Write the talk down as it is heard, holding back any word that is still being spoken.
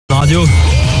Radio.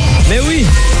 Mais oui.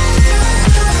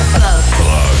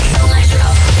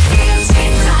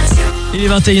 Il est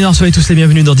 21h, soyez tous les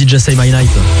bienvenus dans DJ Say My Night.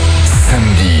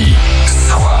 Samedi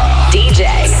soir. DJ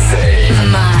Say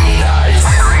My Night.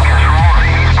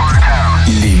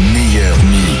 Les meilleurs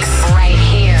mix. Right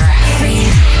here.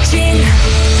 Jeanne.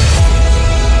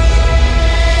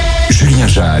 Julien,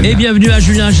 Jeanne. Et bienvenue à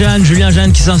Julien,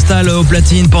 Jeanne qui s'installe au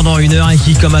platine pendant 1 heure et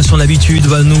qui, comme à son habitude,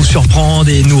 va nous surprendre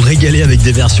et nous régaler avec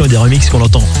des versions et des remixes qu'on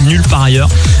entend nulle part ailleurs.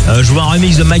 Je vois un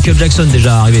remix de Michael Jackson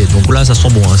déjà arrivé, donc là ça sent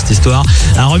bon cette histoire.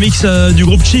 Un remix du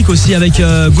groupe Chic aussi avec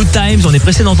Good Times, on est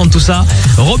pressé d'entendre tout ça.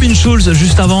 Robin Schulz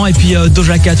juste avant et puis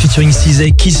Doja Cat featuring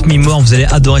Cizé, Kiss Me More. Vous allez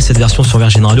adorer cette version sur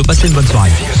Virgin Radio. Passez une bonne soirée.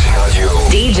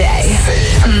 DJ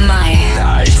My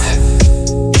Night.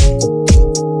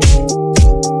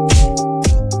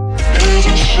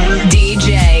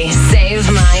 DJ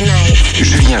Save My Night.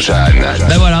 Julien, Jeanne.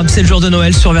 Ben voilà, c'est le jour de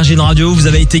Noël sur Virgin Radio. Vous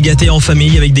avez été gâtés en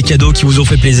famille avec des cadeaux qui vous ont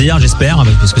fait plaisir, j'espère,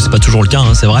 parce que c'est pas toujours le cas,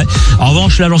 c'est vrai. En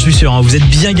revanche, là, j'en suis sûr, vous êtes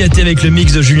bien gâtés avec le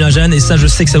mix de Julien, Jeanne, et ça, je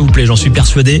sais que ça vous plaît, j'en suis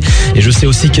persuadé. Et je sais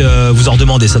aussi que vous en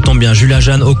redemandez, ça tombe bien. Julien,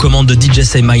 Jeanne aux commandes de DJ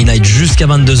Say My Night jusqu'à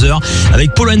 22h,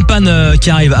 avec Paul & Pan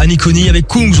qui arrive, Annie Coney, avec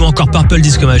Kungs ou encore Purple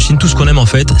Disco Machine. Tout ce qu'on aime en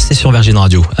fait, c'est sur Virgin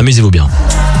Radio. Amusez-vous bien.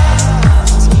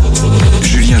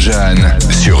 Julien, Jeanne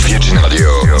sur Virgin Radio.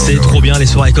 C'est trop bien les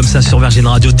soirées comme ça sur Virgin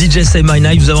Radio. DJ Say My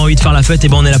Night, vous avez envie de faire la fête, et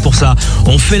ben on est là pour ça.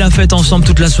 On fait la fête ensemble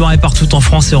toute la soirée partout en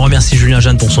France et on remercie Julien,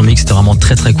 Jeanne pour son mix, c'était vraiment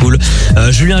très très cool.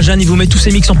 Julien, Jeanne, il vous met tous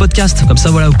ses mix en podcast, comme ça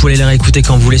voilà, vous pouvez les réécouter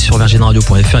quand vous voulez sur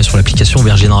virginradio.fr et sur l'application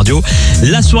Virgin Radio.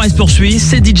 La soirée se poursuit,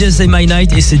 c'est DJ Say My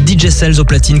Night et c'est DJ Cells au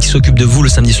platine qui s'occupe de vous le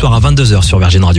samedi soir à 22h sur Virgin Radio.